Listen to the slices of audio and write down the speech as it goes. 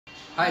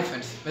Hi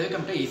friends,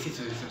 welcome to Easy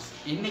Solutions.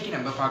 இன்னைக்கு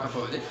நம்ம பார்க்க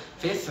போவது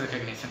ஃபேஸ்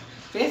ரெகக்னிஷன்.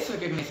 ஃபேஸ்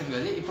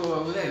ரெகக்னிஷன்ங்கிறது இப்போ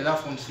உள்ள எல்லா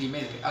ஃபோன்ஸ்லையுமே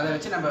இருக்குது. அதை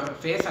வச்சு நம்ம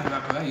ஃபேஸ்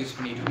அன்லாக் தான் யூஸ்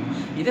பண்ணிட்டு இருக்கோம்.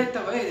 இதை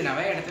தவிர இது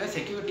நிறைய இடத்துல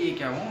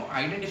செக்யூரிட்டிக்காகவும்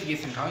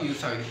ஐடென்டிஃபிகேஷனுக்காகவும்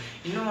யூஸ் ஆகுது.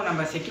 இன்னும்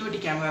நம்ம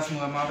செக்யூரிட்டி கேமராஸ்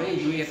மூலமாகவே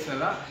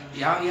யூஎஸ்லாம்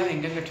யார் யார்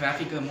எங்கெங்கே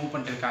டிராஃபிக்கில் மூவ்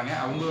பண்ணிட்டு இருக்காங்க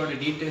அவங்களோட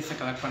டீட்டெயில்ஸை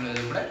கலெக்ட்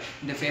பண்ணுறது கூட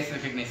இந்த ஃபேஸ்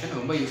ரெகக்னிஷன்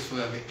ரொம்ப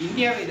யூஸ்ஃபுல்லாக இருக்குது.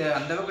 இந்தியாவில் இதை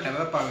அந்தளவுக்கு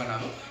டெவலப்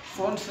ஆகனாலும்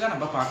ஃபோன்ஸில்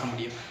நம்ம பார்க்க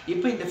முடியும்.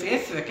 இப்போ இந்த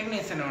ஃபேஸ்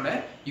ரெகக்னிஷனோட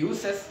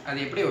யூசஸ் அது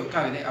எப்படி ஒர்க்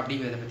ஆகுது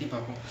அப்படிங்கிறத பற்றி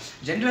பார்ப்போம்.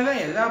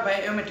 ஜென்ரலாக எல்லா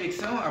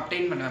பயோமெட்ரிக்ஸும்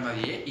அப்டைன் பண்ணுற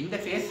மாதிரியே இந்த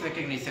ஃபேஸ்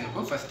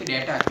ரெகக்னிஷனுக்கும் ஃபஸ்ட்டு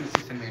டேட்டா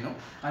அக்விசிஷன் வேணும்.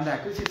 அந்த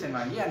அக்விசிஷன்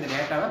வாங்கி அந்த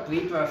டேட்டாவை ப்ரீ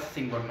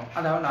ப்ராசஸிங் பண்ணணும்,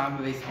 அதாவது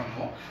நார்மலைஸ்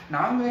பண்ணுவோம்.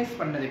 நார்மலைஸ்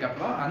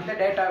பண்ணதுக்கப்புறம் அந்த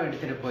டேட்டாவை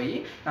எடுத்துகிட்டு போய்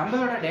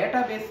நம்மளோட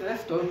டேட்டா பேஸில்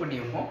ஸ்டோர் பண்ணி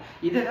வைப்போம்.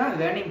 இதுதான்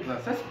லேர்னிங்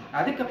ப்ராசஸ்.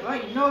 அதுக்கப்புறம்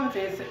இன்னொரு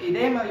ஃபேஸ்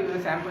இதே மாதிரி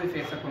ஒரு சாம்பிள்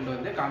ஃபேஸை கொண்டு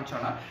வந்து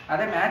காமிச்சோன்னா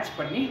அதை மேட்ச்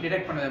பண்ணி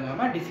டிடெக்ட் பண்ணுறது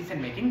மூலமாக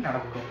டிசிஷன் மேக்கிங்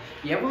நடக்கும்.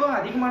 எவ்வளோ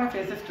அதிகமான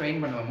ஃபேஸஸ் ட்ரெயின்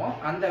பண்ணுவோமோ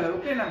அந்த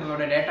அளவுக்கு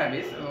நம்மளோட டேட்டா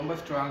பேஸ் ரொம்ப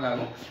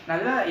ஸ்ட்ராங்காகும்,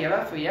 நல்லா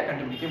எரர் ஃப்ரீயாக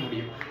கண்டுபிடிக்க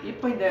முடியும்.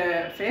 இப்போ இந்த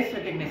ஃபேஸ்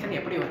ரெகக்னிஷன்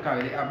எப்படி ஒர்க்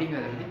ஆகுது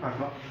அப்படிங்கிறத பற்றி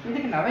பார்க்கலாம்.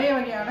 இதுக்கு நிறைய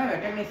வகையான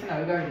ரெகக்னிஷன்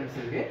அல்காரிதம்ஸ்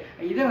இருக்குது.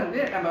 இதை வந்து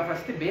நம்ம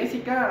ஃபஸ்ட்டு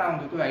பேசிக்காக நான்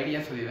உங்களுக்கு ஒரு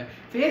ஐடியா சொல்லிடுவேன்.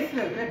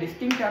 ஃபேஸில் இருக்கிற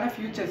டிஸ்டிங்கான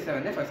ஃபியூச்சர்ஸை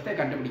வந்து ஃபஸ்ட்டு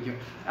கண்டுபிடிக்கும்.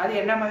 அது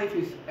என்ன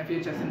மாதிரி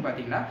ஃபியூச்சர்ஸ்ன்னு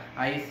பார்த்தீங்கன்னா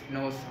ஐஸ்,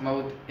 நோஸ்,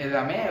 மவுத்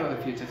எல்லாமே ஒரு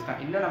ஃபியூச்சர்ஸ்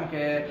தான். இன்னும்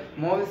நமக்கு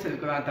மோல்ஸ்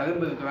இருக்கலாம்,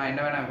 தழும்பு இருக்கலாம்,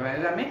 என்ன வேணா இருக்கலாம்,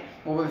 எல்லாமே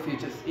ஒவ்வொரு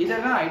ஃபியூச்சர்ஸ்.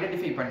 இதெல்லாம்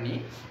ஐடென்டிஃபை பண்ணி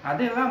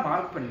அதெல்லாம்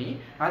மார்க் பண்ணி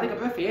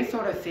அதுக்கப்புறம்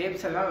ஃபேஸோட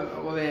ஷேப்ஸ் எல்லாம்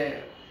ஒரு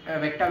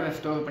வெக்டாரில்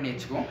ஸ்டோர் பண்ணி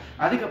வச்சுக்குவோம்.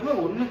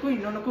 அதுக்கப்புறம் ஒன்றுக்கும்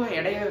இன்னொன்றுக்கும்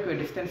இடையில இருக்கிற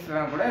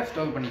டிஸ்டன்ஸ்லாம் கூட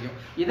ஸ்டோர் பண்ணிக்கும்.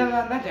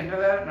 இதெல்லாம் தான்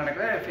ஜென்ரலாக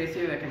நடக்கிற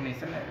ஃபேஷியல்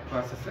ரெகக்னிஷன்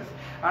ப்ராசஸஸ்.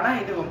 ஆனால்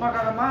இது ரொம்ப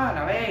காலமாக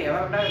நிறைய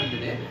எவர்டாக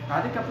இருந்தது.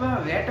 அதுக்கப்புறம்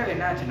லேட்டர்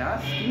என்னாச்சுன்னா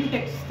ஸ்கின்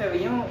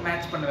டெக்ஸ்டரையும்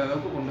மேட்ச் பண்ணுற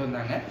அளவுக்கு கொண்டு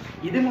வந்தாங்க.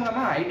 இது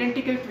மூலமாக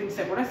ஐடென்டிக்கல்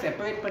ட்வின்ஸை கூட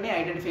செப்பரேட் பண்ணி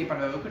ஐடென்டிஃபை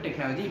பண்ணுற அளவுக்கு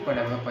டெக்னாலஜி இப்போ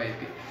டெவலப்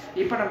ஆகிருக்கு.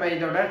 இப்போ நம்ம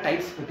இதோட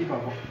டைப்ஸ் பற்றி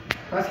பார்ப்போம்.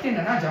 ஃபர்ஸ்ட்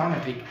என்னன்னா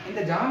ஜாமெட்ரிக்.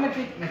 இந்த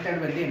ஜாமெட்ரிக் மெத்தட்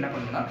வந்து என்ன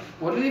பண்ணுன்னா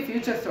ஒன்லி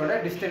ஃபியூச்சர்ஸோட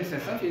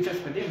டிஸ்டன்சஸும்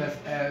ஃபியூச்சர்ஸ் பற்றி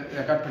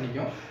ரெக்கார்ட்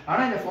பண்ணிக்கும்.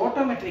 ஆனால் இந்த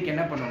ஃபோட்டோமெட்ரிக்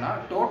என்ன பண்ணுன்னா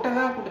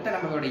டோட்டலாக கொடுத்த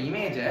நம்மளோட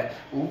இமேஜை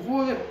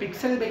ஒவ்வொரு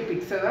பிக்சல் பை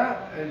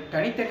பிக்சலாக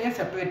தனித்தனியாக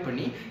செப்பரேட்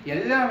பண்ணி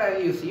எல்லா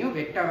வேல்யூஸையும்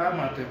வெக்டாராக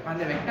மாற்றும்.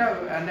 அந்த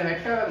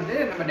வெக்டாரை வந்து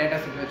நம்ம டேட்டா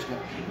செட்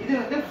வச்சுக்குவோம். இது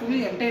வந்து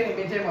ஃபுல் என்டையர்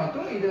இமேஜை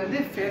மாற்றும். இது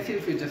வந்து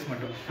ஃபேஷியல் ஃபியூச்சர்ஸ்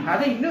மட்டும்.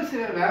 அதை இன்னும்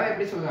சில வேறு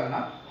எப்படி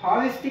சொல்கிறாங்கன்னா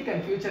ஹாலிஸ்டிக்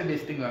அண்ட் ஃபியூச்சர்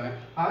பேஸ்டுங்குவாங்க.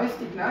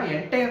 ஹாலிஸ்டிக்னா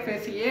என்டையர்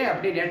ஃபேஸையே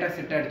அப்படியே டேட்டா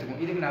செட்டாக எடுத்துக்கும்.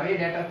 இதுக்கு நிறைய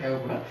டேட்டா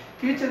தேவைப்படும்.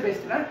 ஃபியூச்சர்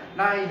பேஸ்டுனா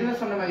நான் இதுவே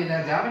சொன்ன மாதிரி இந்த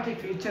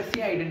ஜாமெட்ரிக்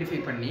ஃபீச்சர்ஸையும் ஐடென்டிஃபை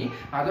பண்ணி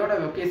அதோட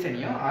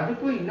லொக்கேஷனையும்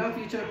அதுக்கும் இன்னொரு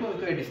ஃபியூச்சருக்கும்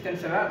இருக்கிற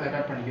டிஸ்டன்ஸ் எல்லாம்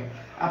ரெக்கார்ட் பண்ணிக்கும்.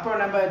 அப்போ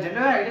நம்ம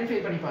ஜென்ரலாக ஐடென்டிஃபை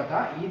பண்ணி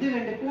பார்த்தா இது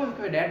ரெண்டுக்கும்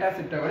இருக்கிற டேட்டா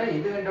செட்டை விட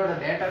இது ரெண்டோட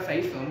டேட்டா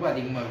சைஸ் ரொம்ப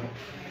அதிகமாக இருக்கும்.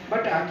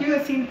 பட்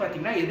அக்யூரசின்னு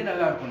பார்த்தீங்கன்னா எது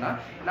நல்லா இருக்கும்னா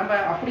நம்ம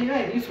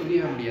அப்படிலாம் எதையும்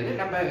சொல்லிட முடியாது.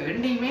 நம்ம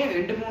ரெண்டையுமே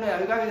 2-3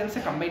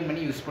 அல்காரிதம்ஸை கம்பைன்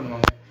பண்ணி யூஸ்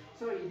பண்ணுவாங்க.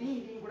 ஸோ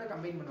இதையும் கூட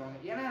கம்பைன் பண்ணுவாங்க.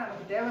 ஏன்னா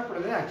நமக்கு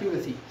தேவைப்படுறது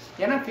அக்யூரசி.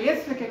 ஏன்னா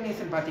ஃபேஸ்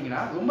ரெகக்னிஷன்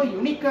பார்த்தீங்கன்னா ரொம்ப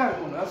யூனிக்காக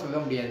இருக்கும்னு தான் சொல்ல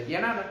முடியாது.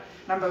 ஏன்னா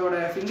நம்மளோட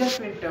ஃபிங்கர்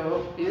பிரிண்ட்டோ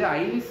இது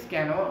ஐரிஸ்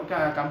ஸ்கேனோ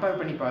கம்பேர்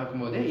பண்ணி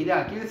பார்க்கும்போது இது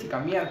அக்யூரசி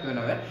கம்மியாக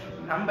இருக்கிறதுனால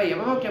நம்ம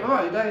எவ்வளோக்கு எவ்வளோ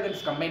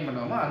அல்காரிதம்ஸ் கம்பைன்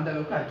பண்ணுவோமோ அந்த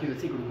அளவுக்கு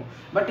அக்யூரசி கொடுக்கும்.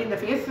 பட் இந்த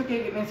ஃபேஸ்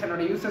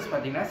ரெகக்னிஷனோட யூசஸ்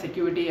பார்த்தீங்கன்னா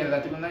செக்யூரிட்டி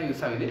எல்லாத்துக்கும் தான்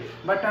யூஸ் ஆகுது.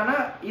 பட்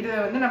ஆனால் இது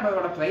வந்து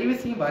நம்மளோட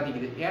ப்ரைவசியும்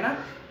பாதிக்குது. ஏன்னா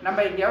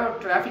நம்ம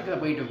எங்கேயாவது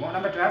டிராஃபிக்கில் போயிட்டு இருக்கோம்.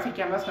 நம்ம டிராஃபிக்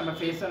கேமராஸ் நம்ம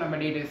ஃபேஸும் நம்ம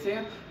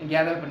டீட்டெயில்ஸையும்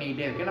கேதர்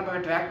பண்ணிக்கிட்டே இருக்குது,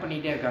 நம்ம ட்ராக்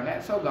பண்ணிகிட்டே இருக்காங்க.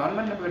 ஸோ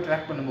கவர்மெண்ட் நம்ம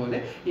ட்ராக் பண்ணும்போது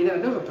இதை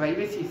வந்து ஒரு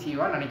ப்ரைவசி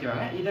இஷ்யூவாக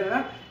நினைக்கிறாங்க.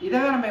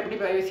 இதெல்லாம் நம்ம எப்படி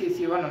ப்ரைவசி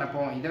இஷ்யூவாக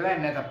நினைப்போம், இதெல்லாம்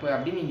என்ன தப்பு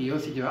அப்படின்னு நீங்கள்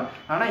யோசிக்கலாம்.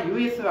 ஆனால்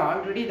யூஎஸ்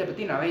ஆல்ரெடி இதை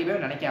பற்றி நிறைய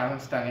பேர் நினைக்க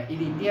ஆரம்பிச்சிட்டாங்க.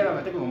 இது இந்தியாவை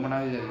பார்த்துக்கு ரொம்ப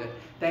நாள் இருக்குது.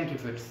 Thank you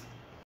friends.